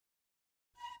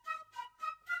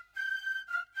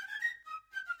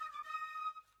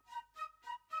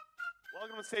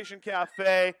Welcome to Station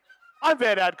Cafe. I'm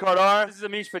Van Adkardar. This is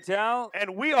Amish Patel.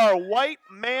 And we are White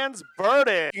Man's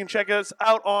Burden. You can check us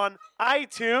out on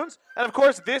iTunes. And of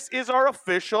course, this is our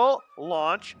official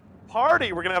launch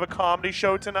party. We're going to have a comedy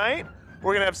show tonight.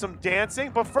 We're going to have some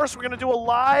dancing. But first, we're going to do a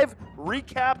live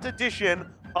recapped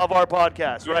edition of our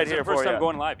podcast right here for you. First time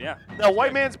going live, yeah. Now,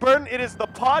 White Man's Burden, it is the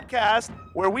podcast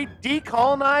where we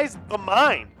decolonize the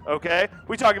mind, okay?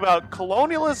 We talk about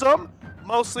colonialism,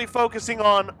 mostly focusing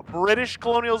on British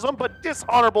colonialism, but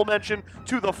dishonorable mention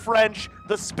to the French,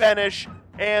 the Spanish,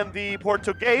 and the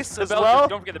Portuguese as well.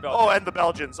 Don't forget the Belgians. Oh, and the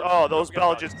Belgians. Oh, those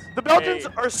Belgians. The Belgians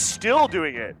are still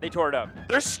doing it. They tore it up.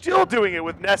 They're still doing it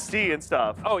with Nestea and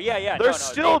stuff. Oh, yeah. They're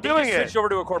still doing they it. switched over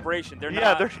to a corporation. They're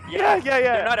Yeah, not. yeah.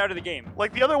 They're not out of the game.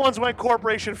 Like the other ones went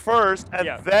corporation first and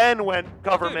then went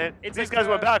government. Dude, These guys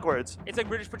went backwards. It's like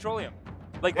British Petroleum.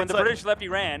 Like when It's the like- British left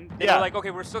Iran, they were like,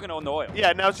 okay, we're still going to own the oil.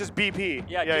 Yeah, now it's just BP.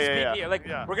 Yeah, BP. Like,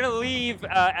 we're going to leave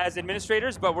as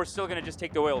administrators, but we're still going to just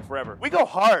take the oil forever. We go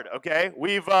hard, okay?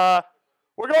 We're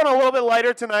going a little bit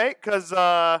lighter tonight because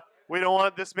we don't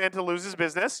want this man to lose his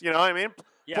business. You know what I mean?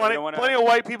 Yeah, plenty of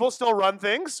white people still run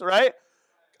things, right?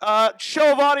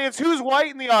 Show of audience. Who's white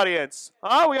in the audience?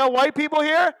 Huh? We got white people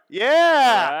here?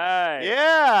 Yeah. Right.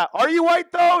 Yeah. Are you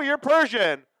white, though? You're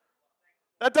Persian.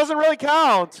 That doesn't really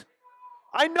count.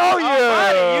 I know you.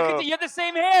 Buddy, you have the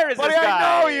same hair as Buddy, this guy.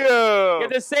 I know you. You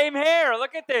have the same hair.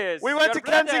 Look at this. We went to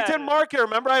Kensington Market.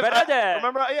 Remember?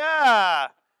 Yeah.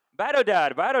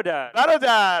 Badodad.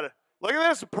 Badodad. Look at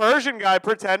this Persian guy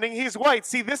pretending he's white.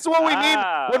 See, this is what we mean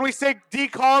when we say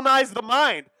decolonize the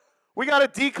mind. We got to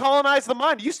decolonize the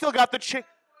mind. You still got the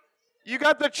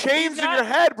chains in your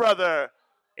head, brother.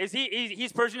 Is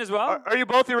he's Persian as well? Are you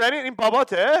both Iranian? Baba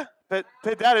te?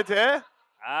 Pedare te?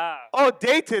 Oh,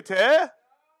 date te?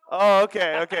 Oh,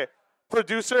 okay.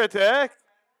 Producer te?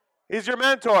 He's your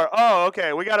mentor. Oh,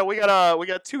 okay. We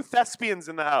got two thespians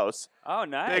in the house. Oh,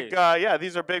 nice. Big,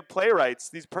 these are big playwrights.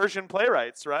 These Persian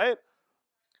playwrights, right?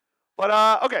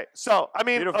 But okay. So I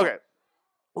mean, Beautiful. okay.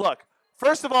 Look,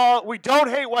 first of all, we don't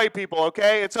hate white people.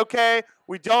 Okay, it's okay.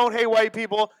 We don't hate white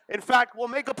people. In fact, we'll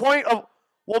make a point of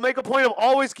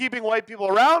always keeping white people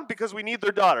around because we need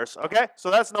their daughters. Okay, so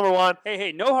that's number one.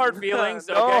 Hey, no hard feelings.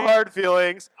 No okay? hard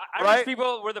feelings. Irish right?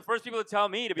 people were the first people to tell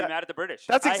me to be mad at the British.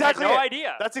 That's exactly I had no it.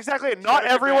 idea. That's exactly it. Not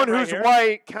everyone who's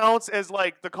white counts as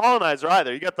like the colonizer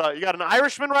either. You got an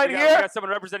Irishman right here. We got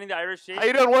someone representing the Irish chief. How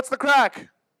you doing? What's the crack?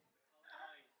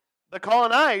 The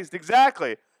colonized,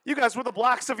 exactly. You guys were the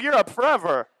blacks of Europe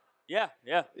forever. Yeah.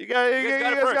 You guys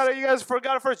got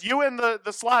it first. You and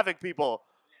the Slavic people.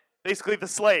 Basically the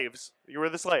slaves. You were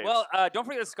the slaves. Well, don't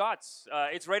forget the Scots.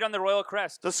 It's right on the royal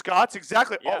crest. The Scots,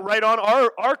 exactly. Yeah. right on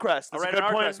our crest. That's right a good on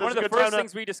our point. crest. That's One of the first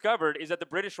things we discovered is that the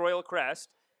British royal crest,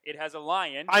 it has a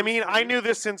lion. I mean, I knew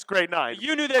this since grade 9.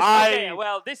 You knew this? Okay,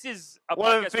 well, this is a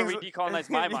podcast where we decolonize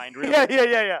my mind, really.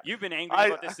 Yeah. You've been angry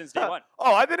about this since day one.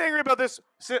 Oh, I've been angry about this.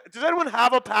 Does anyone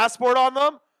have a passport on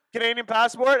them? Canadian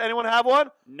passport? Anyone have one?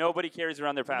 Nobody carries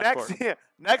around their passport.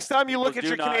 Next time you look at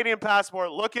your Canadian passport,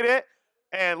 look at it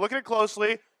and look at it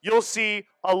closely. You'll see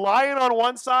a lion on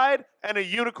one side and a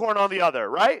unicorn on the other,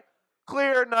 right?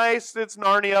 Clear, nice, it's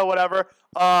Narnia, whatever.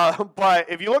 But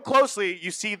if you look closely,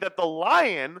 you see that the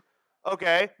lion,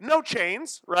 okay, no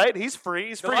chains, right? He's free.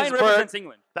 He's free as a bird. The lion represents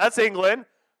England. That's England.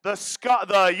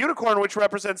 The unicorn, which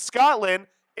represents Scotland,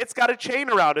 it's got a chain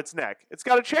around its neck. It's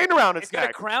got a chain around its neck.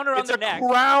 It's got a crown around the neck. It's a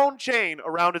crown chain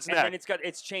around its neck. And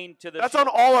it's chained to the... That's on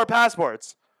all our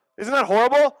passports. Isn't that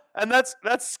horrible? And that's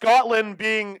Scotland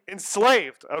being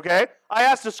enslaved, okay? I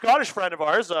asked a Scottish friend of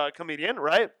ours, a comedian,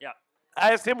 right? Yeah.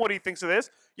 I asked him what he thinks of this.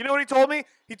 You know what he told me?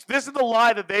 This is the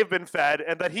lie that they've been fed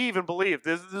and that he even believed.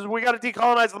 We got to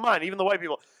decolonize the mind, even the white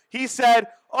people. He said,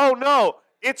 oh, no,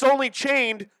 it's only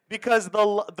chained because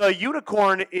the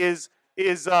unicorn is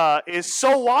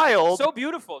so wild. So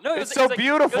beautiful. No, it's so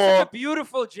beautiful. It's like a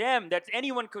beautiful gem that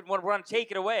anyone could want to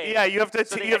take it away. Yeah, you have to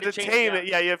tame it.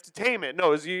 Yeah, you have to tame it.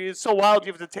 No, it's so wild.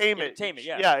 You have to tame it.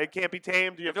 Yeah, it can't be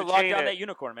tamed. You have to lock chain down it. that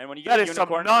unicorn, man. When you get a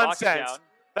unicorn, some nonsense.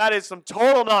 That is some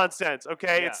total nonsense.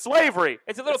 Okay, it's slavery.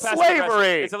 It's a little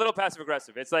slavery. It's a little passive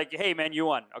aggressive. It's like, hey, man, you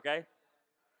won. Okay.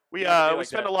 We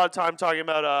spend a lot of time talking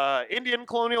about Indian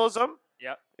colonialism.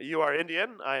 Yeah. You are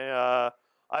Indian.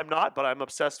 I'm not, but I'm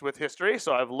obsessed with history,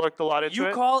 so I've looked a lot into it.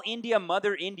 You call India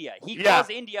Mother India. He calls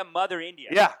India Mother India.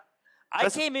 Yeah. I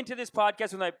came into this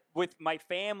podcast with my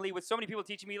family, with so many people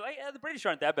teaching me, like, the British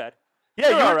aren't that bad.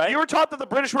 Yeah, you were taught that the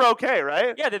British were okay,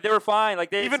 right? Yeah, that they were fine.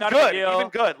 Like even not good, a big deal. even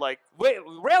good. Like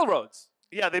railroads.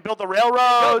 Yeah, they built the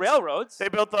railroads. Railroads. They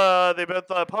built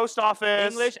the post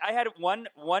office. English. I had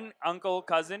one uncle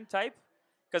cousin type.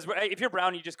 Because if you're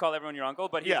brown, you just call everyone your uncle,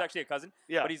 but he's Yeah. actually a cousin.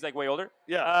 Yeah. But he's like way older.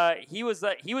 Yeah. He was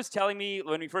telling me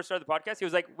when we first started the podcast, he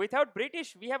was like, without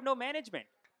British, we have no management.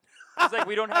 He's like,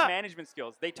 we don't have management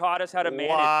skills. They taught us how to manage.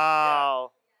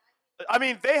 Wow. I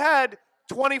mean, they had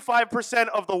 25%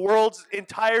 of the world's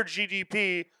entire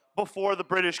GDP before the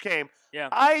British came. Yeah.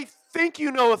 I think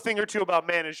you know a thing or two about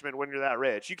management when you're that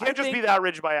rich. You can't just be think- that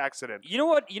rich by accident. You know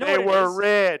what? You know They what it were is?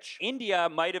 rich. India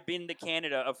might have been the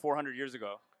Canada of 400 years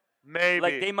ago. Maybe.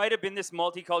 Like they might have been this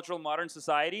multicultural modern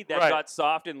society that Right. got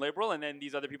soft and liberal, and then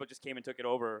these other people just came and took it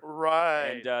over.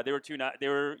 right. And they were they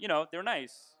were they were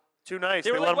nice. Too nice.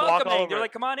 They were let like them walk all welcoming. over They were it.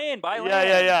 like, come on in, buy Yeah, land.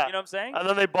 yeah. You know what I'm saying? And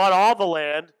then they bought all the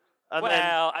land. And then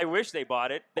Well, I wish they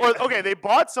bought it. Or, okay, they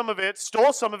bought some of it,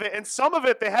 stole some of it, and some of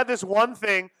it they had this one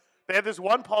thing. They had this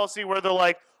one policy where they're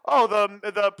like, "Oh,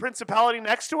 the principality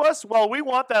next to us. Well, we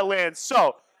want that land.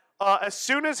 So, as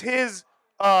soon as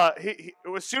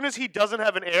as soon as he doesn't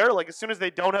have an heir, like as soon as they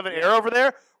don't have an heir over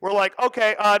there, we're like,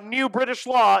 okay, new British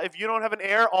law. If you don't have an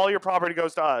heir, all your property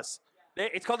goes to us.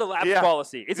 It's called the lapse Yeah.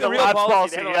 policy. It's The a real lapse policy.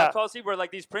 policy, They had a yeah. lapse policy where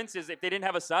like these princes, if they didn't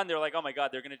have a son, they're like, oh my god,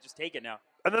 they're gonna just take it now.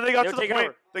 And then they got They'll to the take it point.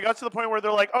 over. They got to the point where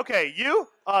they're like, okay, you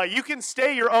can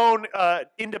stay your own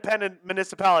independent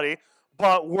municipality,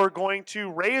 but we're going to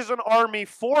raise an army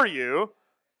for you,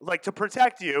 like to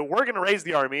protect you. We're going to raise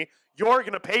the army. You're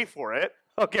going to pay for it,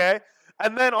 okay?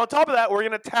 And then on top of that, we're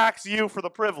going to tax you for the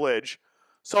privilege.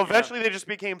 So eventually, they just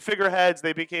became figureheads.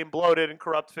 They became bloated and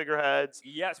corrupt figureheads.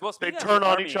 Yes. Well, They speaking of turn the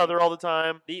on army, each other all the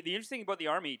time. The interesting thing about the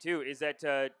army too is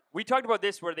that we talked about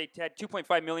this where they had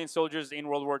 2.5 million soldiers in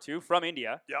World War II from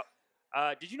India.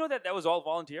 Yep. Did you know that was all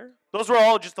volunteer? Those were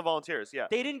all just the volunteers. Yeah.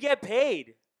 They didn't get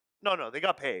paid. No, they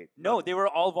got paid. No, they were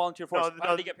all volunteer force. no, How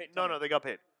did they get paid? Tell me. they got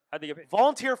paid. How'd they get paid?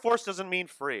 Volunteer force doesn't mean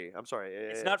free. I'm sorry.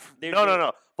 It's not.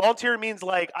 No. Volunteer means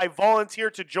like I volunteer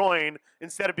to join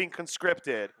instead of being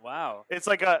conscripted. Wow. It's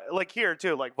like here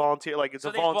too, like volunteer, like it's So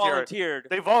a they volunteer. volunteered.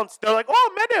 They're like,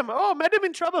 met him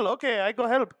in trouble. Okay, I go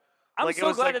help. I'm like, it so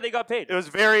was glad like- that they got paid. It was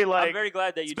very like. I'm very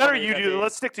glad that you. it's better told me you that do. they-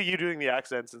 Let's stick to you doing the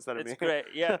accents instead of It's me. great.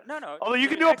 Yeah. No. Although you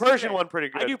can Your do a accent's Persian great. one pretty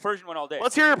good. I do Persian one all day.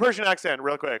 Let's hear your Persian accent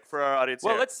real quick for our audience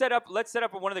Well, here. let's set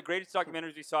up one of the greatest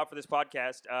documentaries we saw for this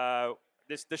podcast.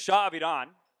 The Shah of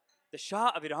Iran. The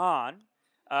Shah of Iran.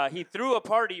 He threw a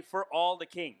party for all the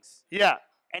kings, Yeah,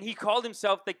 and he called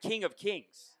himself the King of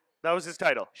Kings. that was his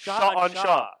title. Shah on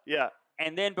Shah. Yeah.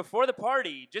 And then before the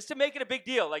party, just to make it a big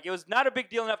deal, like it was not a big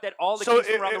deal enough that all the So kings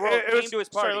from around the world came to his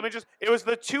party. Sorry, let me just. It was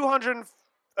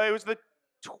the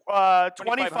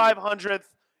 2500th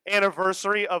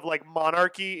anniversary of like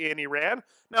monarchy in Iran.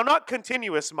 Now, not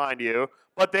continuous, mind you,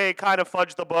 but they kind of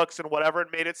fudged the books and whatever,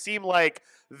 and made it seem like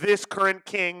this current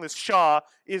king, this Shah,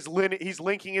 he's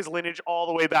linking his lineage all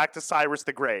the way back to Cyrus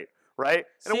the Great, right?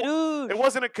 And it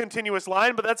wasn't a continuous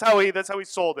line, but that's how he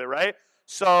sold it, right?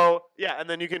 So yeah, and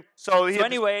then you can. So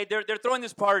anyway, they're throwing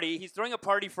this party. He's throwing a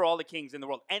party for all the kings in the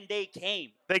world, and they came.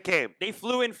 they came. They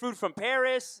flew in food from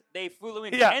Paris. They flew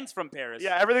in Yeah. tents from Paris.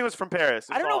 Yeah, everything was from Paris.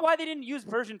 I don't It's know all- why they didn't use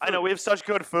Persian food. I know we have such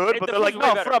good food, but The they're like, food's way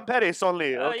no, better. from Paris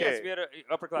only. Okay. Yes, we had a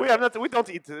upper class. We have nothing. We don't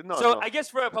eat. No. So no. I guess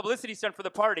for a publicity stunt for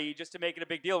the party, just to make it a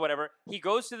big deal, whatever, he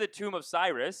goes to the tomb of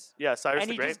Cyrus, yeah, Cyrus and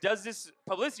the he Great. just does this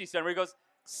publicity stunt where he goes,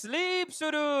 "Sleep,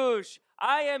 Surush.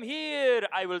 I am here.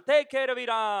 I will take care of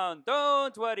Iran.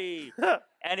 Don't worry."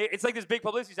 And it's like this big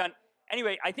publicity stunt.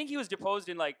 Anyway, I think he was deposed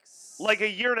in like Like a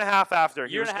year and a half after, a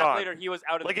he year was and a half gone. later. He was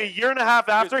out of Like the a game. year and a half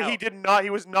after, out. he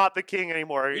was not the king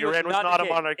anymore. He Iran was the not a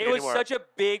king. monarchy It was anymore. such a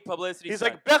big publicity He's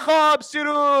stunt. like Bekhab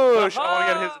Sirush. I want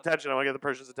to get his Bekhab! attention. I want to get the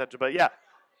Persian's attention. But yeah,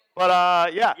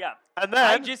 yeah. Yeah. And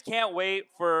I then just can't wait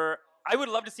for. I would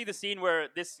love to see the scene where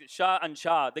this Shah and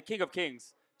Shah, the King of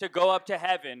Kings, to go up to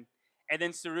heaven, and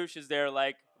then Surush is there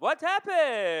like, "What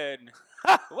happened?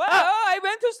 Well, I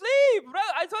went to sleep. Bro,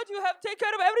 I thought you have take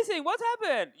care of everything. What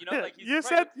happened? You know, like he's you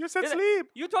surprised. said He's like, sleep.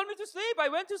 You told me to sleep. I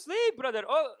went to sleep, brother.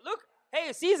 Oh, look.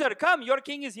 Hey, Caesar, come. Your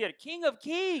king is here. King of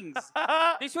kings.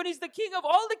 This one is the king of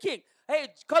all the king. Hey,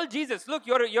 call Jesus. Look,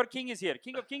 your king is here.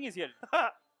 King of king is here.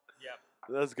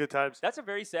 That's good times. That's a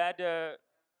very sad.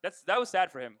 That was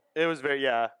sad for him. It was very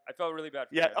I felt really bad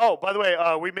for Yeah. him. Oh, by the way,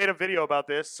 we made a video about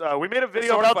this. We made a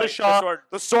video sword about the fight, Shah,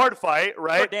 the sword fight,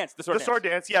 right? Sword dance. The sword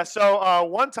dance. Yeah. So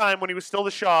one time when he was still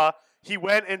the Shah, he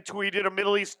went and he did a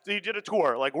Middle East. He did a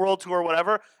tour, like world tour,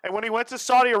 whatever. And when he went to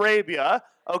Saudi Arabia,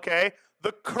 okay,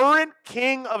 the current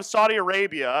king of Saudi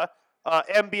Arabia,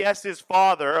 MBS's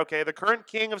father, okay, the current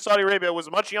king of Saudi Arabia was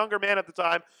a much younger man at the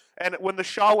time. And when the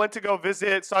Shah went to go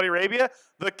visit Saudi Arabia,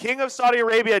 the king of Saudi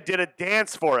Arabia did a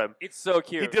dance for him. It's so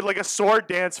cute. He did like a sword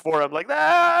dance for him, like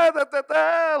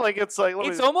like it's like.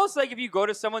 It's almost like if you go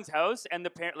to someone's house and the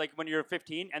parent, like when you're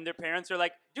 15, and their parents are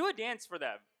like, "Do a dance for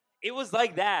them." It was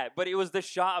like that, but it was the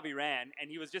Shah of Iran, and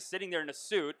he was just sitting there in a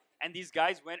suit, and these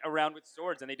guys went around with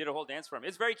swords, and they did a whole dance for him.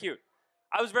 It's very cute.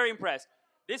 I was very impressed.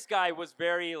 This guy was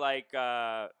very like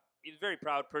he's a very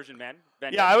proud Persian man.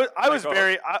 Yeah, I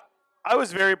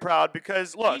was very proud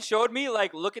because look, he showed me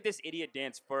like, look at this idiot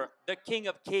dance for the King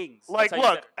of Kings. Like,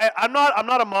 look, I'm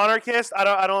not a monarchist.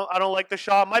 I don't like the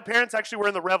Shah. My parents actually were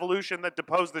in the revolution that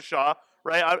deposed the Shah.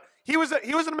 Right? He was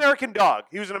an American dog.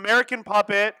 He was an American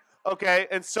puppet. Okay,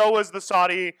 and so was the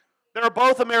Saudi. They're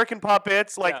both American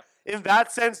puppets. Like in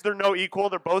that sense, they're no equal.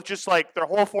 They're both just like their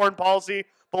whole foreign policy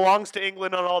belongs to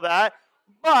England and all that.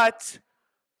 But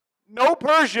no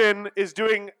Persian is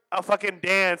doing a fucking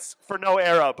dance for no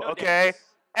Arab, okay?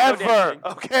 Ever,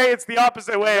 okay? It's the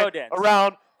opposite way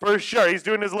around for sure. He's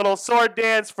doing his little sword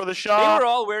dance for the Shah. They were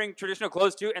all wearing traditional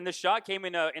clothes too, and the Shah came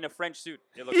in a French suit.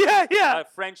 Yeah. A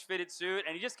French fitted suit,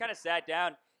 and he just kind of sat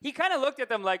down. He kind of looked at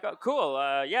them like, oh, "Cool,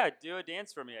 yeah, do a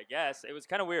dance for me, I guess." It was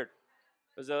kind of weird.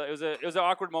 It was an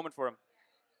awkward moment for him.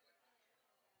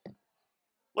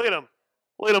 Look at him.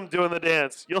 Look at him doing the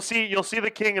dance. You'll see the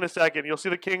king in a second. You'll see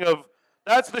the king of.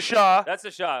 That's the Shah. That's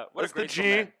the Shah. What that's a great the G.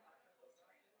 man.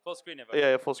 Full screen of it.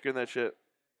 Yeah, full screen that shit.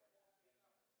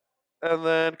 And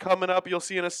then coming up, you'll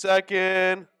see in a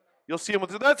second. You'll see him with.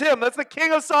 That's him. That's the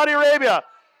king of Saudi Arabia.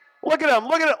 Look at him.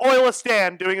 Look at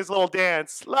Oilistan doing his little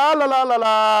dance. La la la la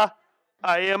la.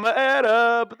 I am an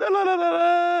Arab. La la la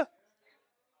la.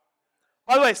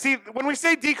 By the way, see, when we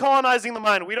say decolonizing the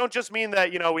mind, we don't just mean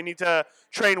that, we need to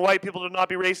train white people to not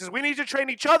be racist. We need to train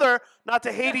each other not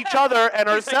to hate each other and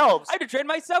ourselves. I had to train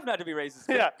myself not to be racist.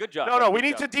 Good job. No, we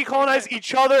need to decolonize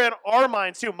each other and our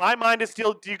minds too. My mind is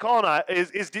still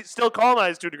still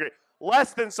colonized to a degree.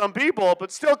 Less than some people,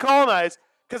 but still colonized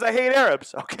because I hate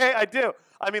Arabs, okay? I do.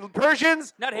 I mean,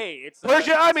 Persians. Not hate. It's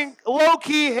Persian, I mean,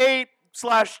 low-key hate /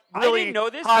 really I didn't know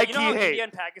this. high-key how hate. India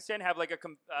and Pakistan have like a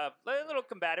little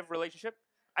combative relationship?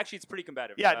 Actually, it's pretty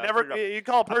combative. Yeah, never. You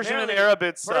call Persian and Arab.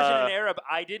 It's Persian and Arab.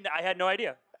 I had no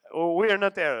idea. We are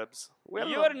not Arabs.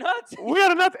 You are not. We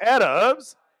are not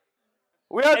Arabs.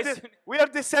 We are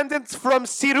descendants from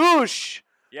Sirush.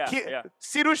 Yeah.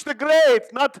 Sirush the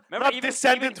Great, not even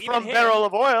descendants from him, barrel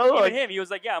of oil. Even him, he was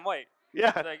like, "Yeah, I'm white."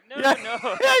 Yeah. Like, no. Yeah.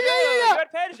 You're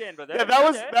Persian, brother. Yeah,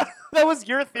 that was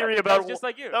your theory about. That was just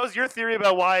like you. That was your theory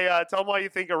about why. Tell them why you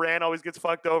think Iran always gets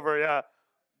fucked over. Yeah.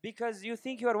 Because you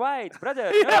think you're white,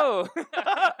 brother. No.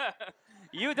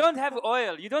 You don't have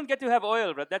oil. You don't get to have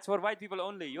oil, brother. That's for white people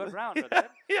only. You're brown, brother.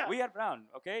 Yeah. We are brown,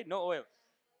 okay? No oil.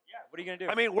 Yeah, what are you going to do?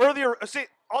 I mean, see,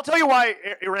 I'll tell you why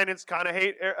Iranians kind of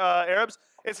hate Arabs.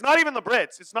 It's not even the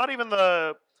Brits. It's not even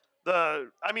the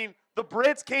the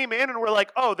Brits came in and were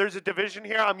like, oh, there's a division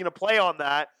here. I'm going to play on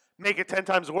that, make it 10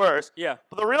 times worse. Yeah.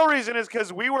 But the real reason is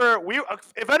because we,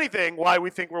 if anything, why we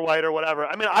think we're white or whatever.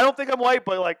 I mean, I don't think I'm white,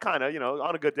 but like kind of,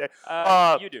 on a good day.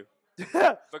 You do.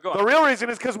 But go on. The real reason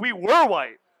is because we were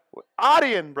white.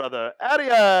 Aryan, brother.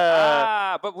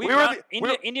 Arya. But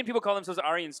Indian people call themselves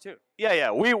Aryans too.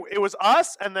 Yeah. It was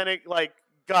us, and then it like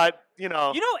got,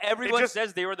 everyone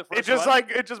says they were the first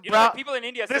people in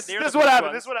India said they were the first ones.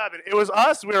 ones. This is what happened. It was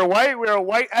us. We were white. We were a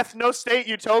white ethno-state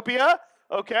utopia.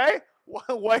 Okay?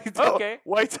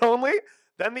 Whites only.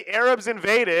 Then the Arabs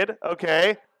invaded.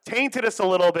 Okay? Tainted us a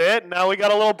little bit. Now we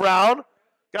got a little brown.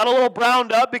 Got a little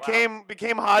browned up. Became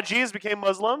Hajis. Became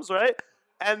Muslims. Right?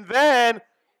 And then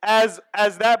as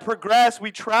that progressed,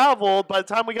 we traveled. By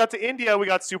the time we got to India, we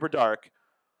got super dark.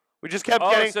 We just kept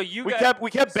getting.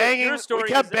 We kept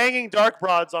banging dark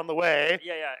broads on the way.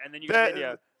 Yeah, and then you got to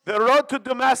India. The road to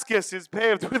Damascus is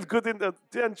paved with good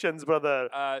intentions, brother.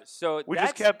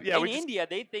 India,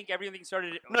 they think everything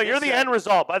started. No, you're the end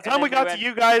result. By the time we got to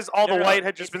you guys, all the white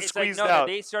had just been squeezed out.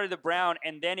 They started the brown,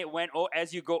 and then it went. Oh,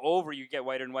 as you go over, you get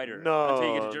whiter and whiter. No, until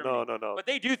you get to Germany. No. But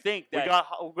they do think that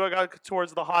we got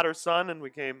towards the hotter sun, and we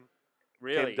came.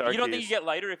 Really? You don't think you get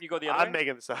lighter if you go the other way? I'm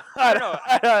making this up. I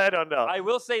don't know. I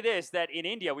will say this, that in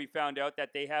India we found out that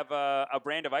they have a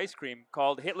brand of ice cream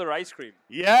called Hitler ice cream.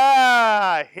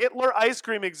 Yeah, Hitler ice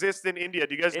cream exists in India.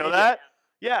 Do you guys know that?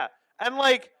 Yeah. And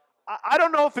like, I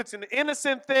don't know if it's an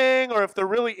innocent thing or if they're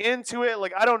really into it.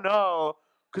 Like, I don't know,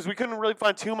 because we couldn't really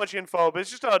find too much info. But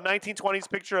it's just a 1920s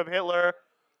picture of Hitler.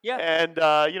 Yeah. And,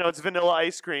 it's vanilla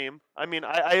ice cream. I mean,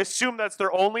 I assume that's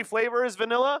their only flavor is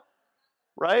vanilla.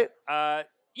 Right?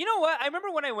 You know what? I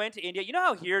remember when I went to India, you know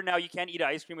how here now you can't eat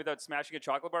ice cream without smashing a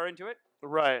chocolate bar into it?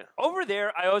 Right. Over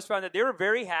there, I always found that they were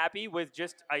very happy with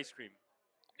just ice cream.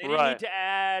 They didn't need to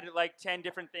add like 10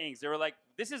 different things. They were like,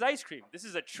 this is ice cream. This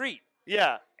is a treat.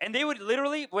 Yeah. And they would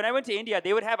literally, when I went to India,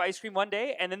 they would have ice cream one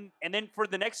day, and then for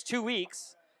the next 2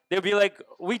 weeks, they would be like,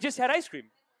 we just had ice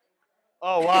cream.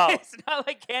 Oh wow. It's not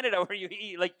like Canada where you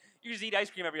just eat ice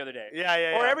cream every other day.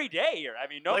 Yeah. Or every day here. I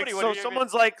mean, nobody would. So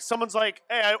someone's like,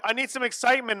 hey, I need some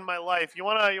excitement in my life. You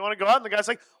wanna go out? And the guy's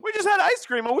like, we just had ice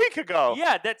cream a week ago.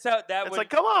 Yeah, that's how that It's would. like,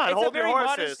 come on, it's hold your horses.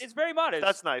 modest. It's very modest.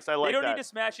 That's nice. I like They don't that. need to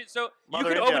smash it. So Mother you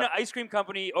could open India. an ice cream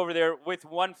company over there with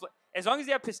one. As long as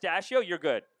you have pistachio, you're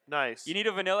good. Nice. You need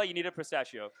a vanilla. You need a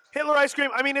pistachio. Hitler ice cream.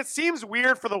 I mean, it seems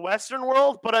weird for the Western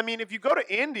world, but I mean, if you go to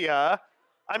India,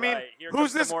 I mean, Right, here who's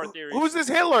comes this? some more theories. Who's this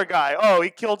Hitler guy? Oh, he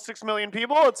killed 6 million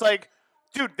people. It's like,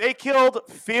 dude, they killed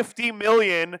 50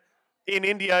 million in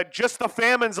India, just the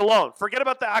famines alone. Forget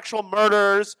about the actual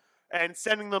murders and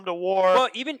sending them to war. Well,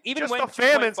 even just when the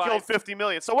famines 2.5 killed 50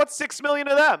 million. So what's 6 million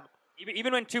of them?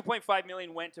 even when 2.5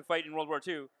 million went to fight in World War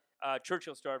II,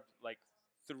 Churchill starved like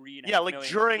 3.5 Yeah, like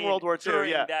million during in- World War II,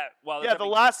 during yeah. that, while Yeah, the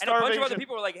last and a bunch of other starvation-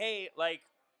 people were like, "Hey, like,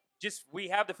 just we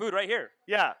have the food right here.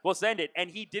 Yeah. We'll send it,"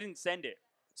 and he didn't send it.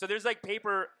 So there's like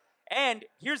paper. And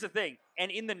here's the thing.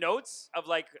 And in the notes of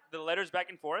like the letters back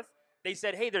and forth, they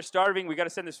said, "Hey, they're starving. We got to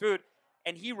send this food."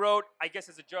 And he wrote, I guess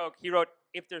as a joke, he wrote,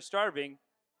 "If they're starving,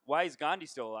 why is Gandhi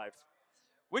still alive?"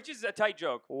 Which is a tight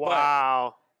joke. but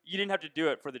Wow. you didn't have to do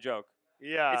it for the joke.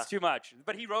 Yeah. It's too much.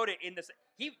 But he wrote it in this.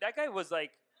 That guy was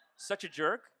like such a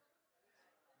jerk.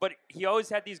 But he always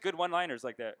had these good one-liners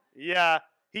like that. Yeah.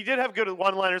 He did have good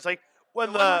one-liners, like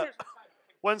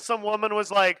when some woman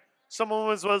was like,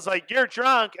 "You're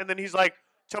drunk," and then he's like,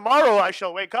 "Tomorrow I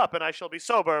shall wake up and I shall be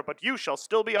sober, but you shall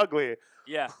still be ugly."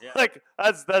 Yeah. Like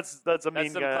that's a That's mean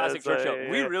some guy. classic That's Churchill.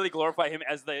 We really glorify him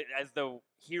as the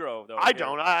hero, though. I here.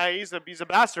 don't. He's a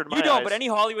bastard. In You my don't, eyes. but any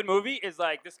Hollywood movie is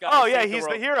like this guy. Oh yeah, saved he's the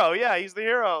world. hero. Yeah, he's the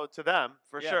hero to them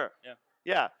for Yeah, sure. Yeah.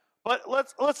 Yeah. But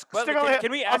let's But stick on.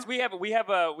 can we ask? We have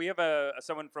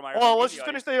someone from Ireland. Well, in let's the just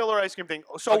finish audience. the Hitler ice cream thing.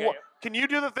 So, Okay. can you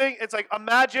do the thing? It's like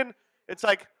imagine. It's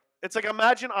like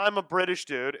imagine I'm a British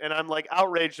dude and I'm like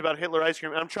outraged about Hitler ice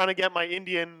cream and I'm trying to get my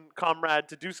Indian comrade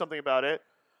to do something about it.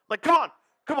 Like, come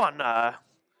on,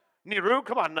 Nehru,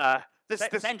 come on,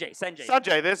 Sanjay.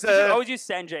 Sanjay, this You should always use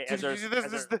Sanjay as our.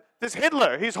 this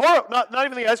Hitler, he's horrible. Not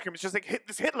even the ice cream. It's just like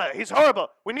this Hitler, he's horrible.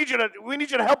 We need you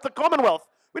to help the Commonwealth.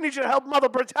 We need you to help Mother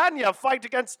Britannia fight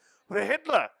against the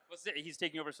Hitler. He's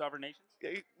taking over sovereign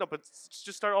nations. No, but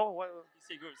just start. Oh, what? He's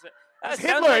taking over. It's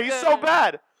Sounds Hitler. like He's so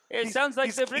bad. It sounds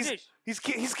like the British.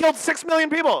 He's killed 6 million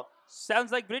people.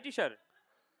 Sounds like Britisher.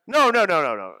 No. You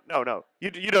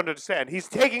don't understand. He's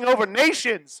taking over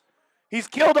nations. He's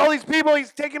killed all these people.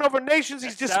 He's taking over nations.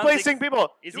 He's That sounds displacing people.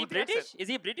 Is Do he the accent. British? Is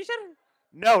he a Britisher?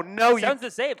 No, you Sounds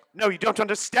the same. you don't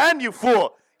understand, you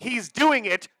fool. He's doing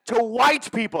it to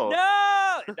white people.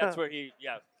 No, that's where he.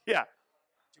 Yeah, Yeah,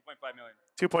 2.5 million.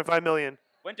 2.5 million.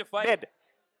 Went to fight. Dead.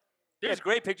 There's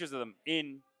great pictures of them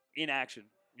in action.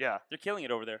 Yeah, They're killing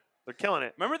it over there. they're killing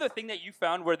it. Remember the thing that you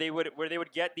found where they would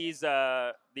get these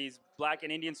black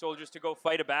and Indian soldiers to go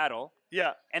fight a battle,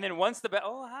 Yeah, and then once the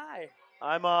battle, hi,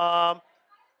 I'm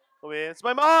it's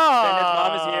my mom. then his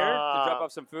mom is here to drop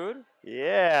off some food.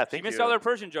 Yeah, She thank missed you. all their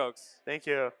Persian jokes. Thank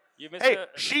you. You missed. Hey,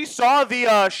 she saw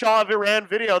the Shah of Iran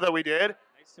video that we did.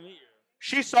 Nice to meet you.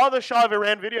 She saw the Shah of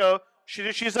Iran video.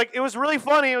 She's like, it was really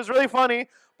funny. It was really funny.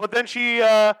 But then she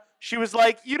was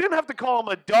like, you didn't have to call him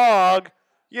a dog.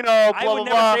 You know, blah I would blah never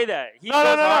blah. say that. He no,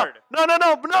 goes no, hard.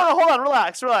 no. Hold on,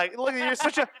 relax. Look, you're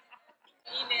such a.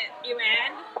 In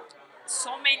Iran,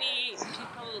 so many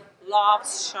people love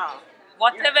Shah.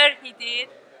 Whatever he did,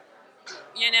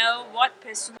 what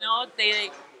personal they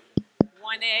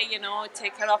wanna,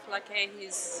 take care of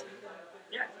his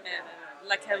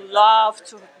like a love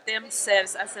to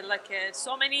themselves as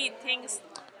so many things,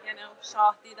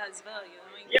 Shah did as well,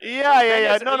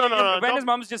 Yeah. No. Brenda's Don't-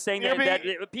 mom's just saying You're that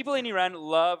being- people in Iran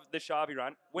love the Shah of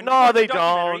Iran. When you No, watch the they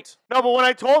documentary, don't. No, but when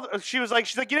I told her, she's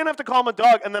like, you didn't have to call him a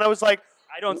dog. And then I was like,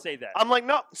 I don't say that. I'm like,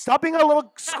 no, stop being a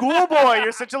little schoolboy.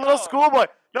 You're such a little schoolboy.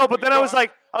 No, but then I was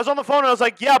like, I was on the phone and I was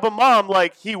like, yeah, but mom,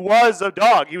 like, he was a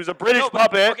dog. He was a British No, but-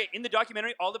 puppet. Okay, in the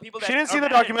documentary, all the people that She didn't see are the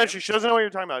mad at him- documentary. She doesn't know what you're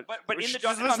talking about. But in the This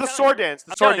documentary, is the sword dance.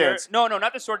 The sword dance. No,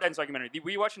 not the sword dance documentary.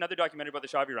 We watched another documentary about the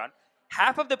Shah of Iran.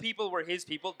 Half of the people were his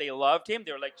people. They loved him.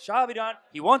 They were like, Shah of Iran,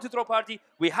 he wants to throw party.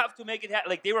 We have to make it happen.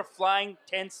 Like, they were flying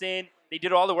tents in. They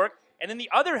did all the work. And then the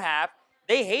other half,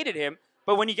 they hated him.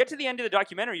 But when you get to the end of the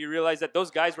documentary, you realize that those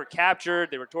guys were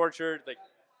captured. They were tortured. Like,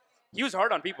 he was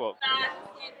hard on people.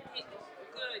 It's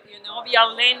good, we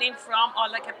are learning from our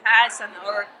a past and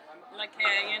our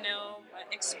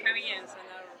experience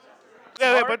and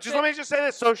our Yeah, but just let me just say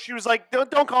this. So she was like,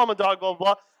 don't call him a dog, blah,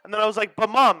 blah, blah. And then I was like, but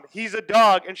mom, he's a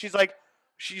dog. And she's like,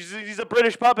 he's a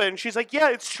British puppet. And she's like, yeah,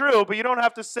 it's true, but you don't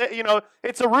have to say,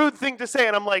 it's a rude thing to say.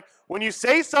 And I'm like, when you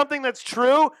say something that's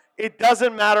true, it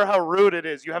doesn't matter how rude it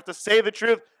is. You have to say the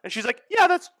truth. And she's like, yeah,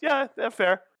 that's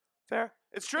fair. Fair.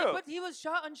 It's true. But he was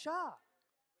Shah and Shah.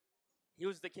 He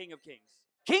was the King of Kings.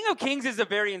 King of Kings is a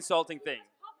very insulting thing.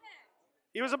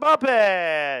 He was a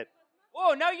puppet.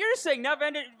 Whoa, now you're saying, now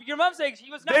your mom's saying he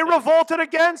was not. They revolted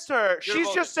against her. She's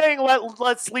revolted. just saying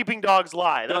let sleeping dogs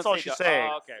lie. That's all she's saying.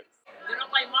 Oh, okay. You know,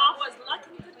 my mom was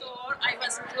locking the door. I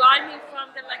was climbing from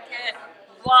the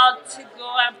wall to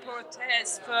go and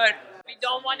protest for. We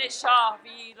don't want a Shah.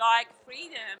 We like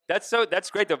freedom. That's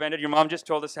great though, Bandit. Your mom just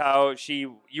told us how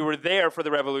you were there for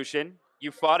the revolution.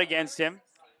 You fought against him.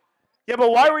 Yeah,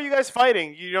 but why were you guys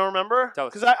fighting? You don't remember? Tell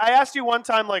us. Because I asked you one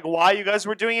time like why you guys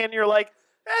were doing it, and you're like,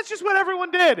 it's just what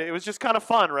everyone did. It was just kind of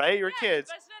fun, right? You were kids.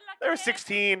 They were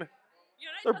 16.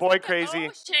 They're boy crazy.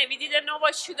 We didn't know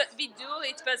what should we do.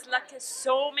 It was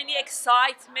so many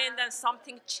excitement and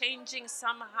something changing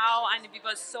somehow, and we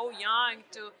were so young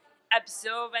to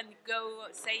observe and go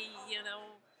say,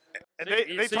 And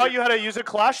they taught you how to use a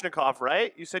Kalashnikov,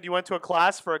 right? You said you went to a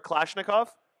class for a Kalashnikov?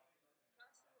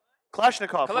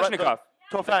 Kalashnikov. Kalashnikov.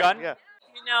 Tofang, gun? yeah.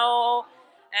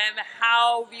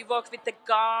 How we work with the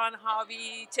gun, how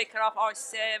we take care of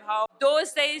ourselves. How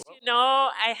those days,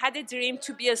 I had a dream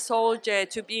to be a soldier,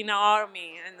 to be in the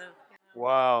army, and.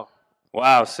 Wow.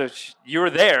 Wow. So you were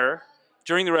there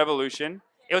during the revolution.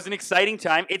 It was an exciting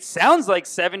time. It sounds like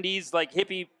 70s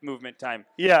hippie movement time.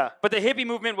 Yeah. But the hippie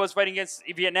movement was fighting against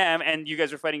Vietnam, and you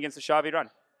guys were fighting against the Shah of Iran.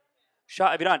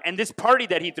 Shah of Iran. And this party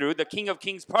that he threw, the King of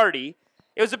Kings party,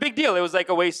 it was a big deal. It was like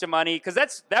a waste of money because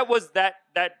that's what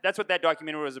that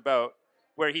documentary was about,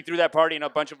 where he threw that party and a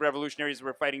bunch of revolutionaries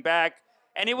were fighting back,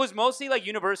 and it was mostly like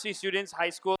university students, high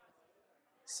school.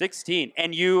 16,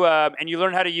 and you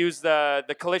learned how to use the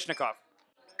Kalashnikov.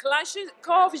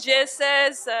 Kalashnikov just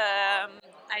says,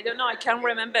 I don't know, I can't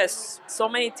remember so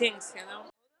many things,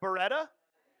 Beretta?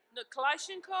 The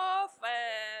Kalashnikov,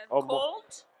 Oh,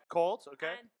 Colt, Colt,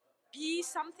 okay. and B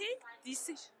something,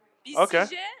 BCG, Okay.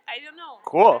 I don't know.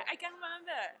 Cool. I can't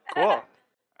remember. Cool.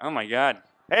 Oh my God.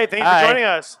 Hey, thanks Hi. for joining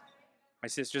us. My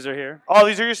sisters are here. Oh,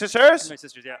 these are your sisters? My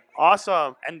sisters, yeah.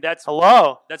 Awesome. And that's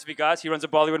Hello. Vikas. He runs a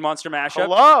Bollywood Monster mashup.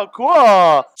 Hello.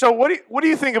 Cool. So what do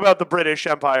you think about the British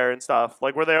Empire and stuff?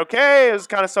 Like, were they okay? It was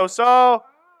kind of so-so.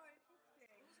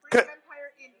 British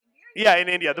Empire in India? Yeah, in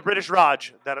India, the British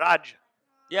Raj, the Raj.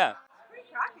 Yeah. Pretty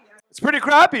crappy. It's pretty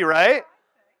crappy, right?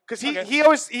 Because Okay.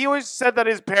 he always said that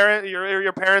his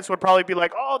your parents would probably be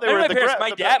like, oh, they None were of the my parents, gra-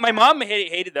 my dad, my mom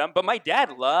hated them, but my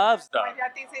dad loves them. My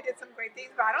dad thinks they did some great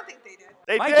things, but I don't think they did.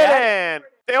 They My didn't. dad-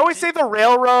 They always say the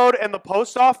railroad and the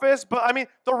post office, but I mean,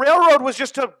 the railroad was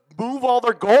just to move all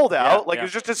their gold out. It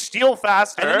was just to steal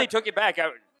faster. And then they took it back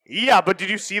out. Yeah, but did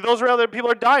you see those railroads?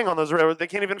 People are dying on those railroads. They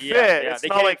can't even fit. Yeah, It's they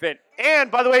not can't like. fit. And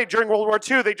by the way, during World War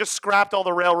II, they just scrapped all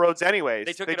the railroads anyways.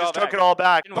 They took They it just all took back. it all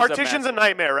back. It was a Partition's a massacre.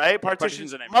 nightmare, right?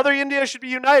 partition's a nightmare. Mother India should be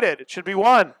united. It should be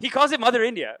one. He calls it Mother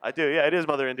India. I do. Yeah, it is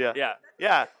Mother India. Yeah.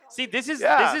 Yeah. See, this is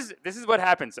Yeah. this is what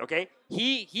happens, okay?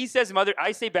 He says Mother.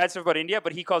 I say bad stuff about India,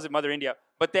 but he calls it Mother India.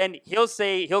 But then he'll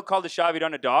call the Shah of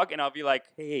Iran a dog, and I'll be like,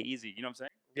 hey, easy. You know what I'm saying?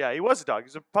 Yeah, he was a dog.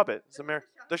 He's a puppet. He's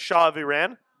the Shah of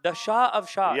Iran. The Shah of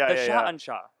Shah. Yeah, the yeah, Shah yeah. and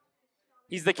Shah.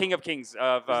 He's the King of Kings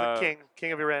of. He's the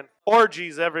king of Iran.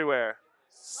 Orgies everywhere.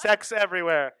 Sex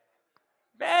everywhere.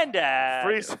 Bandit.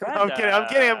 I'm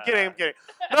kidding.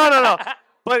 No.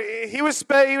 But he was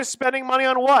spending money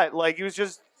on what? Like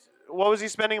what was he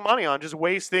spending money on? Just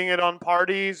wasting it on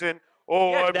parties and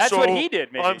that's what he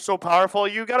did. Maybe. I'm so powerful.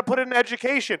 You got to put it in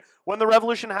education. When the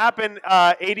revolution happened,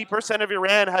 80% of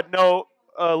Iran had no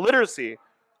literacy.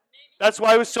 That's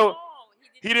why it was so.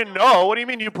 He didn't know. What do you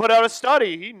mean? You put out a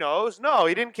study. He knows. No,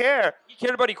 he didn't care. He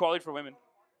cared about equality for women.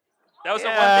 That was the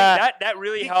one Yeah. thing that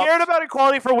really He helped. cared about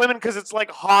equality for women because it's like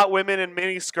hot women in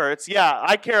mini skirts. Yeah,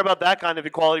 I care about that kind of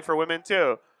equality for women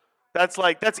too. That's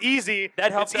easy.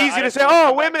 That helped It's the easy to say, Ayatollah oh,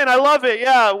 come back. women, I love it.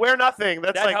 Yeah, wear nothing.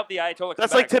 That's that like helped the Ayatollah. Come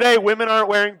that's back. like today, women aren't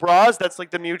wearing bras. That's like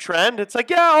the new trend. It's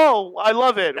like, yeah, oh, I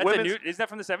love it. That's Women's- isn't that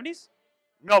from the 70s?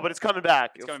 No, but it's coming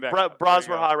back. It's coming back. Bras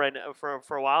There were you go. hot right now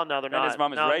for a while. Now they're And not. his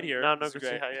mom is Now- right here. now This is no,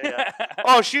 great. yeah.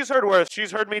 Oh, she's heard worse.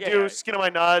 She's heard me Yeah, do yeah. Skin of My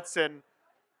Nuts and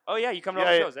Oh yeah, you come to yeah,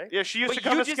 all the yeah. shows, eh? Yeah, she used But to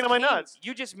come you to Skin just of My came- Nuts.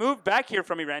 You just moved back here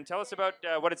from Iran. Tell us about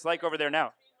what it's like over there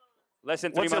now. Less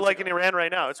than 3 What's it months like ago. in Iran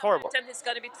right now? It's horrible. It's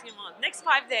going to be 3 months. Next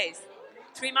 5 days.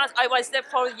 3 months. I was there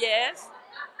for years.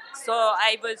 So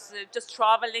I was just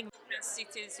traveling different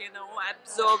cities,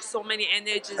 absorbed so many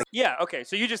energies. Yeah. Okay.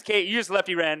 So you just left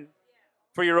Iran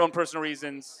for your own personal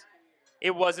reasons.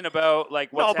 It wasn't about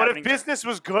like what's No, but happening if business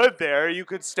was good there, you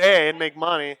could stay and make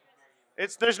money.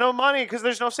 There's no money because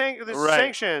there's no Right.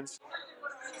 sanctions.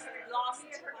 Lost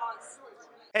us.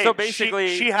 Hey, So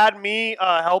basically- she had me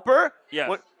help her.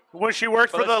 Yeah. When she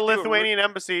worked But for the let's do a Lithuanian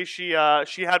embassy, she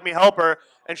had me help her,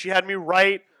 and she had me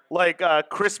write like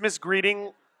Christmas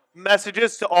greeting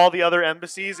messages to all the other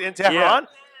embassies in Tehran.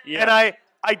 Yeah. And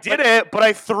I did it, but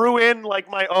I threw in like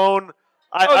my own.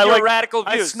 I your like radical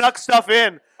I views. snuck stuff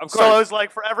in. Of So course. it was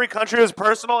like for every country it was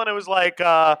personal, and it was like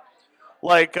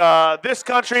this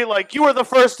country, like you were the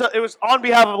first. It was on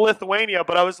behalf of Lithuania,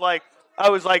 but I was like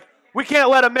we can't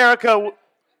let America.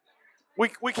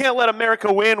 We can't let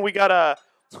America win. We gotta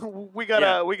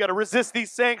resist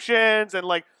these sanctions, and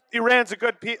like Iran's a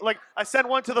good like I sent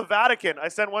one to the Vatican.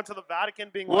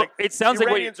 Being Well, like it sounds the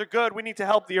like Iranians are good. We need to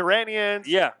help the Iranians.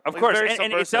 Yeah, of Like, course. very And it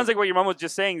subversive. sounds like what your mom was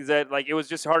just saying is that like it was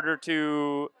just harder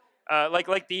to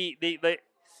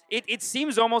it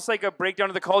seems almost like a breakdown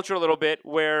of the culture a little bit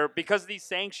where because of these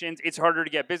sanctions it's harder to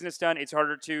get business done, it's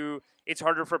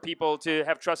harder for people to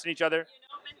have trust in each other.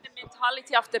 When the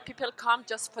mentality of the people come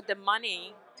just for the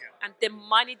money, and the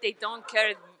money they don't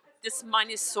care. This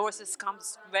money sources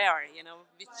comes where,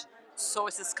 which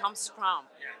sources comes from.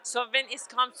 So when it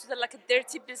comes to like a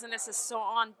dirty business and so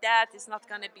on, that is not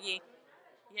gonna be,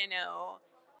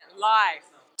 life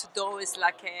to those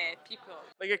like people.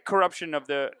 Like a corruption of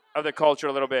the culture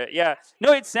a little bit. Yeah.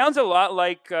 No, it sounds a lot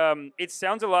like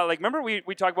remember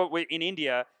we talked about in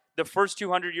India the first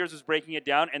 200 years was breaking it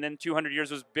down and then 200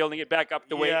 years was building it back up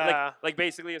the way like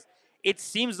basically it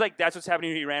seems like that's what's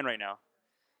happening in Iran right now.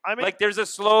 I mean, Like there's a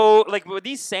slow with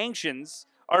these sanctions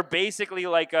are basically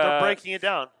like they're breaking it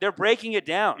down. They're breaking it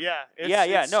down. Yeah,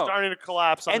 it's starting to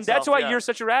collapse. On and that's why you're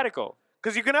such a radical.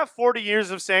 Because you can have 40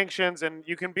 years of sanctions and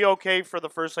you can be okay for the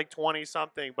first like 20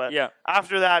 something, but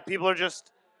after that, people are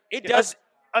just. It does,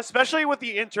 especially with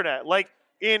the internet. Like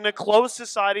in a closed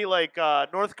society like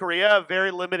North Korea, very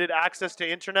limited access to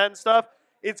internet and stuff.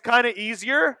 It's kind of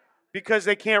easier because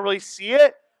they can't really see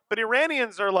it. But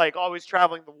Iranians are like always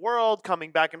traveling the world, coming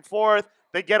back and forth.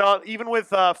 They get on, even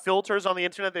with filters on the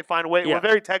internet, they find ways. Yeah. We're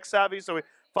very tech savvy, so we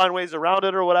find ways around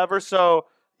it or whatever. So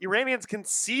Iranians can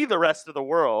see the rest of the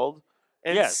world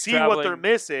and see what they're traveling.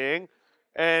 missing.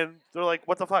 And they're like,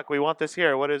 what the fuck? We want this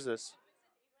here. What is this?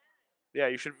 Yeah,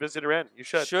 you should visit Iran. You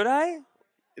should. Should I?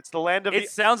 It's the land of It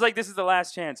sounds like this is the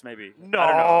last chance, maybe. No, I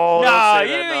don't know. don't No, say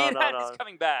that. No, Iran no. is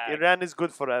coming back. Iran is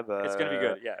good forever. It's gonna be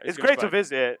good. Yeah, It's gonna be great to fun.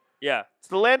 visit. Yeah, It's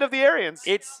the land of the Aryans.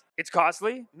 it's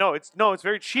costly. No, it's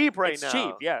very cheap right It's now.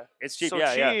 cheap. Yeah, it's cheap. So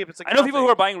yeah, yeah. cheap. It's like I know people who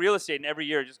nothing. are buying real estate, and every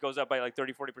year it just goes up by like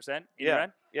 30-40% in Yeah.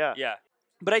 Iran. Yeah. Yeah,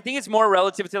 but I think it's more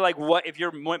relative to like what if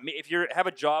you have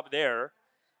a job there,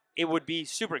 it would be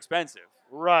super expensive.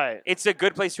 Right. It's a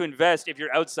good place to invest if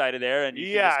you're outside of there and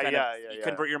you can just kind of yeah.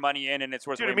 convert your money in, and it's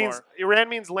worth Dude, way it means more. Iran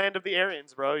means land of the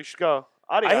Aryans, bro. You should go.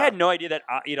 Adios. I had no idea that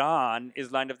Iran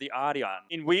is land of the Aryan.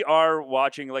 And we are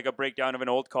watching like a breakdown of an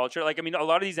old culture. Like, I mean, a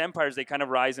lot of these empires, they kind of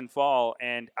rise and fall.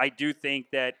 And I do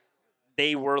think that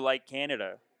they were like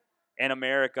Canada and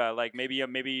America. Like maybe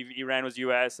Iran was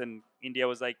U.S. and India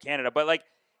was like Canada. But like,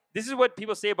 this is what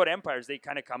people say about empires. They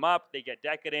kind of come up, they get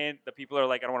decadent. The people are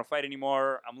like, I don't want to fight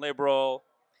anymore. I'm liberal.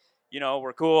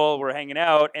 We're cool. We're hanging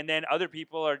out. And then other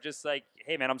people are just like,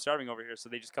 hey, man, I'm starving over here. So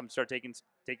they just come start taking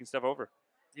stuff over.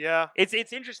 Yeah. It's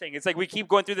interesting. It's like we keep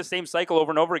going through the same cycle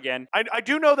over and over again. I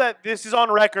do know that this is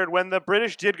on record. When the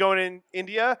British did go in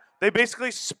India, they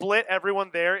basically split everyone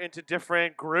there into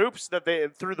different groups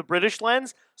through the British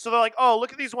lens. So they're like, oh,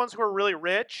 look at these ones who are really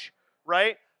rich,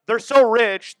 right? They're so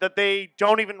rich that they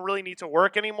don't even really need to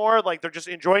work anymore. Like they're just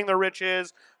enjoying their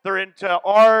riches. They're into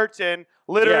art and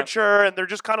literature, and they're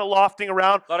just kind of lofting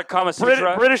around. A lot of Kama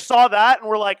Sutra. British saw that and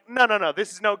were like, no,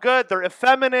 this is no good. They're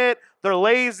effeminate. They're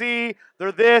lazy.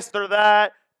 They're this, they're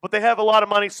that. But they have a lot of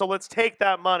money, so let's take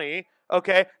that money.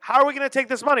 Okay, how are we going to take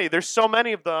this money? There's so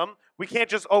many of them. We can't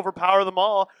just overpower them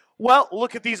all. Well,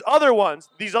 look at these other ones.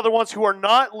 These other ones who are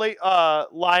not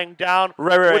lying down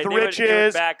right. with They would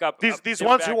riches. back up. These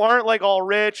ones who aren't like all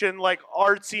rich and like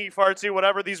artsy, fartsy,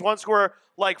 whatever. These ones who are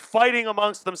like fighting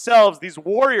amongst themselves. These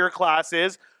warrior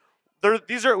classes.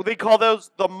 They call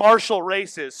those the martial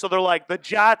races. So they're like the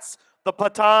Jats, the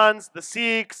Pathans, the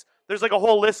Sikhs. There's like a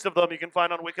whole list of them you can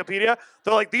find on Wikipedia.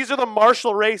 They're like, these are the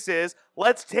martial races.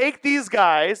 Let's take these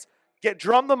guys,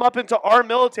 drum them up into our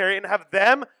military, and have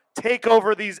them take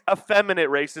over these effeminate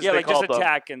races. Yeah, they like call just them.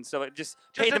 attack and so like, just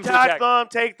pay them to attack them,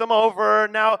 take them over.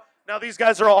 Now these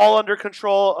guys are all under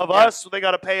control of us, so they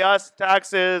got to pay us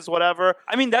taxes, whatever.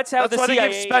 I mean, that's how That's the why CIA.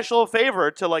 they give special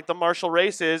favor to like the martial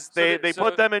races. They So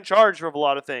put them in charge of a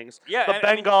lot of things. Yeah, the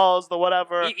I mean, Bengals, the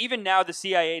whatever. Even now, the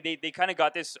CIA they kind of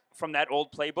got this from that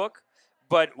old playbook.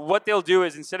 But what they'll do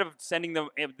is instead of sending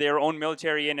their own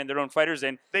military in and their own fighters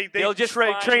in, they'll just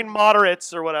train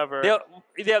moderates or whatever.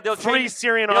 They'll Free train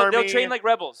Syrian army. They'll train like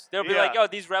rebels. They'll be like, Yeah. "Oh,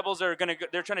 these rebels are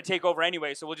they're trying to take over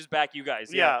anyway, so we'll just back you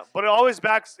guys." Yeah, but it always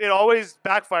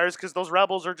backfires because those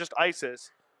rebels are just ISIS.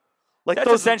 Like That's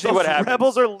those, essentially those what happens.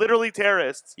 rebels are literally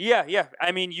terrorists. Yeah.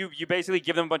 I mean, you basically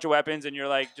give them a bunch of weapons, and you're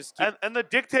like, just keep. And the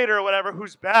dictator or whatever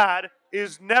who's bad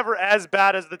is never as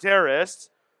bad as the terrorists.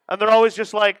 And they're always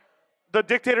just like, the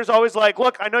dictator's always like,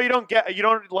 look, I know you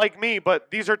don't like me, but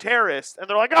these are terrorists. And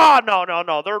they're like,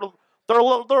 no, they're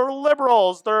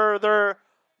liberals,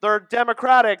 they're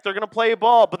democratic, they're gonna play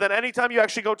ball. But then anytime you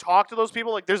actually go talk to those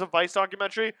people, like there's a Vice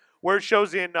documentary where it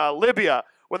shows in Libya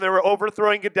when they were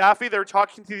overthrowing Gaddafi, they were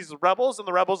talking to these rebels, and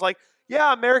the rebels like,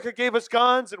 yeah, America gave us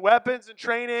guns and weapons and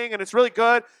training, and it's really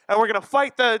good, and we're gonna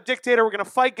fight the dictator, we're gonna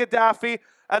fight Gaddafi.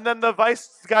 And then the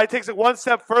Vice guy takes it one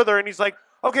step further, and he's like,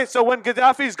 okay, so when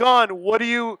Gaddafi's gone, what do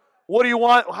you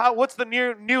want? What's the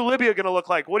new Libya gonna look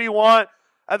like? What do you want?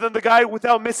 And then the guy,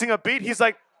 without missing a beat, he's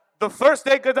like, the first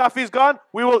day Gaddafi's gone,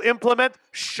 we will implement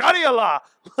Sharia law.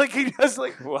 Like he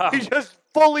just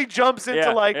fully jumps into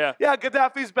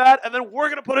Gaddafi's bad, and then we're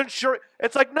gonna put in Sharia.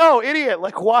 It's like, no, idiot.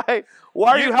 Like why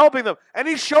are you helping them? And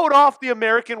he showed off the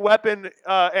American weapon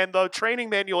and the training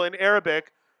manual in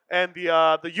Arabic and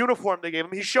the uniform they gave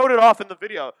him. He showed it off in the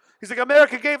video. He's like,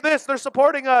 America gave this, they're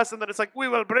supporting us, and then it's like, we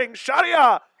will bring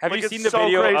Sharia. Have like, you seen the so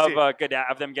video crazy.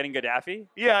 of them getting Gaddafi?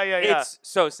 Yeah. It's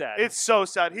so sad. It's so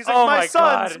sad. He's like, Oh my my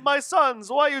sons, God. my sons,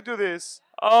 why you do this?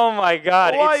 Oh my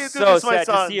God! Why It's you do so this, my sad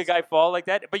to sons? see a guy fall like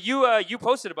that. But you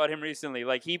posted about him recently.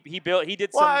 Like he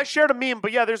did Well, some. I shared a meme,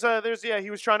 but yeah,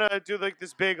 he was trying to do like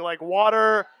this big like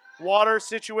water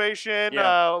situation,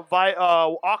 Yeah.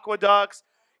 aqueducts.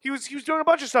 He was doing a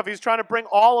bunch of stuff. He was trying to bring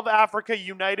all of Africa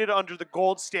united under the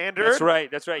gold standard. That's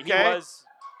right. Okay. He was.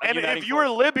 And if you were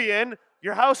Libyan,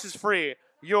 your house is free.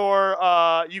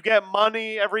 You get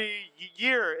money every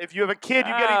year. If you have a kid,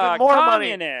 you get even more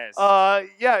communist. money.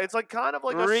 It's like kind of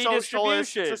like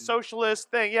a socialist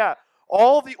thing. Yeah,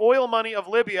 all the oil money of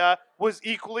Libya was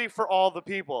equally for all the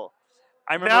people.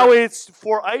 I remember. Now it's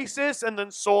for ISIS and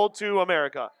then sold to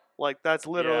America. Like that's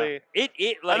literally It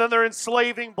like and then they're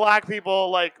enslaving black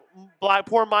people, like black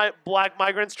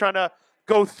migrants trying to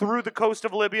go through the coast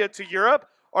of Libya to Europe,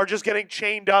 are just getting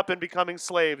chained up and becoming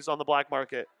slaves on the black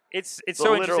market. It's The so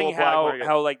literal interesting black market.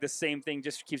 how like the same thing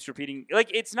just keeps repeating.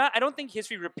 Like it's not. I don't think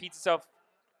history repeats itself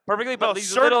perfectly, but No, these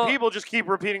certain little people just keep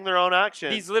repeating their own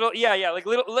actions. these little like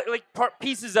little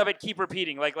pieces of it keep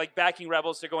repeating, like backing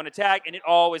rebels to go and attack, and it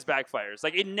always backfires.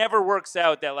 Like it never works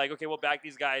out that like, okay, we'll back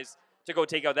these guys to go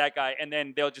take out that guy, and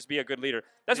then they'll just be a good leader.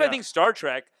 That's why I Yeah. think Star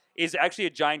Trek is actually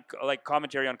a giant like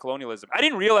commentary on colonialism. I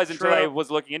didn't realize until True. I was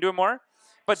looking into it more.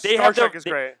 But they Star have Trek is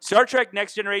great. Star Trek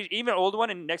Next Generation, even old one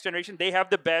and Next Generation, they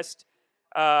have the best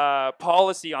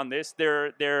policy on this.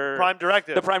 Their Prime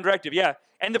Directive. the Prime Directive, yeah.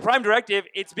 And the Prime Directive,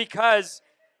 it's because,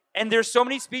 and there's so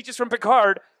many speeches from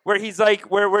Picard where he's like,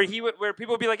 where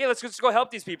people would be like, hey, let's just go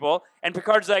help these people, and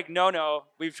Picard's like, no,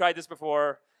 we've tried this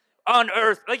before on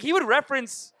Earth. Like he would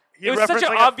reference. He it was such referenced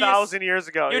an like obvious. 1,000 years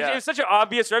ago. It Yeah. was such an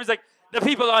obvious reference. Like the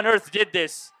people on Earth did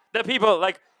this. The people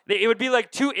it would be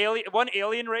like one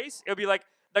alien race. It would be like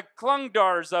the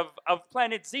Klungdars of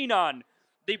planet Xenon.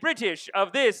 The British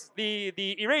of this,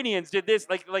 the Iranians did this.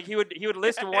 Like he would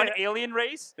list one alien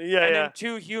race, Yeah, and yeah. then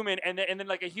two human, and then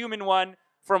like a human one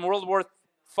from World War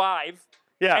V.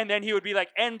 Yeah. And then he would be like,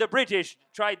 and the British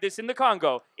tried this in the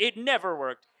Congo. It never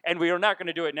worked, and we are not going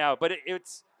to do it now. But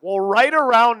it's Well, right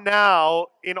around now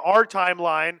in our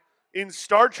timeline, in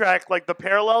Star Trek, like the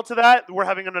parallel to that, we're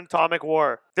having an atomic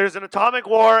war. There's an atomic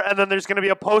war, and then there's going to be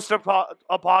a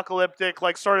post-apocalyptic,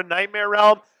 like sort of nightmare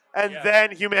realm, and Yeah.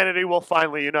 then humanity will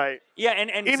finally unite. yeah, and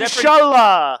Zephyr,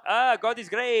 Inshallah. God is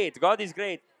great. God is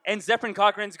great. And Zephyr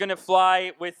Cochrane's going to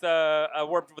fly with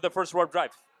the first warp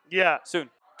drive Yeah. soon.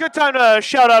 Good time to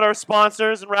shout out our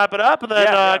sponsors and wrap it up, and then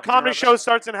Yeah, we can comedy wrap it show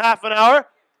starts in half an hour.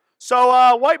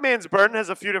 So White Man's Burden has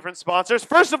a few different sponsors.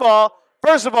 First of all,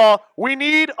 we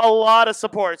need a lot of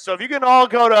support. So if you can all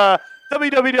go to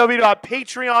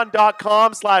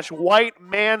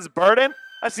www.patreon.com/whitemansburden.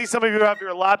 I see some of you have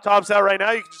your laptops out right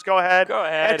now. You can just go ahead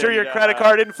enter and, your credit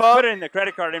card info. Put in the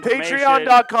credit card information.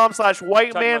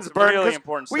 Patreon.com/whitemansburden. really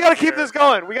important We got to stuff keep here. this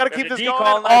going. We got to We keep have this to going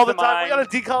decolonize all the the time. We mind.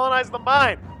 got to decolonize the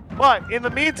mind. But in the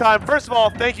meantime, first of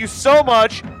all, thank you so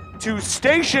much to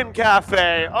Station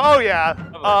Cafe. Oh yeah,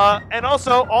 and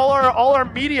also all our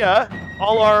media,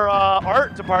 all our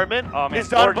art department Oh, man, is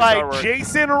done gorgeous by artwork.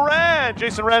 Jason Wren.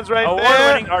 Jason Wren's right there.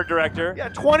 Award-winning art director. Yeah,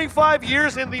 25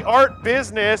 years in the art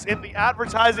business, in the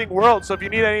advertising world. So if you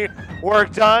need any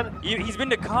work done, He's been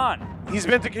to Cannes.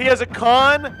 He has a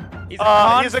con. He's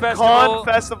a con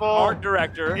festival art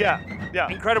director. Yeah.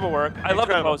 Incredible work. I love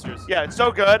the Incredible. posters. Yeah, it's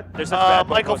so good. They're such bad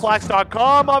boy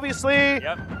MichaelFlax.com, obviously.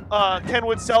 Yep.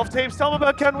 Kenwood Self Tapes. Tell them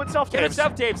about Kenwood Self Kenwood Tapes.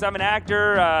 Self Tapes. I'm an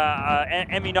actor,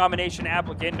 Emmy nomination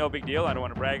applicant. No big deal. I don't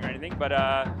want to brag or anything, but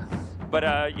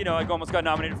you know, I almost got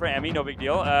nominated for Emmy. No big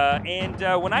deal.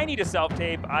 And when I need a self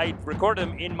tape, I record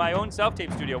them in my own self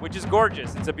tape studio, which is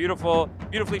gorgeous. It's a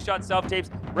beautifully shot self tapes.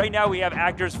 Right now, we have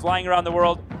actors flying around the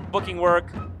world, booking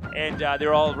work, and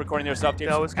they're all recording their self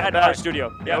tapes at our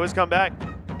studio. Yeah, always come back.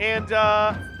 And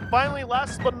finally,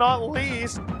 last but not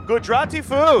least, Gujarati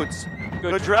Foods.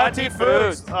 Gujarati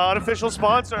Foods, unofficial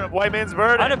sponsor of White Man's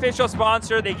Burden. Unofficial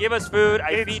sponsor. They give us food.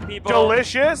 I feed people.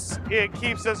 Delicious. It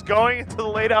keeps us going into the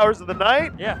late hours of the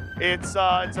night. Yeah. It's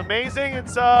amazing.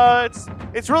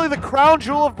 It's really the crown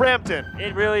jewel of Brampton.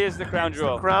 It really is the crown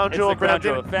jewel. Crown jewel of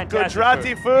Brampton. Fantastic.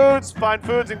 Gujarati Foods, fine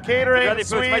foods and catering, Gujarati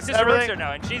Foods. My sister works there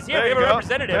now, and she's here. There We have you a go.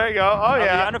 representative. There you go. Oh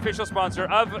yeah. The unofficial sponsor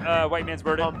of White Man's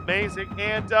Burden. Amazing.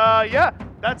 And yeah,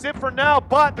 that's it for now.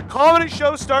 But the comedy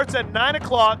show starts at 9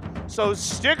 o'clock, so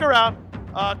stick around.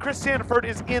 Chris Sanford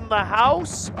is in the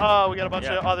house. We got a bunch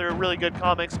of other really good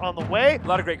comics on the way. A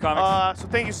lot of great comics. So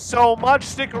thank you so much.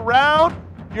 Stick around.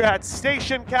 You're at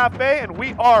Station Cafe, and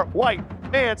we are White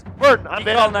Man's Burden. I'm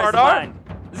Dan Decolonize the Bardar. mind.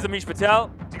 This is Amish Patel.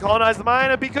 Decolonize the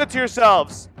mind and be good to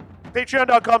yourselves.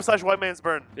 Patreon.com/White Man's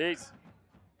Burden. Peace.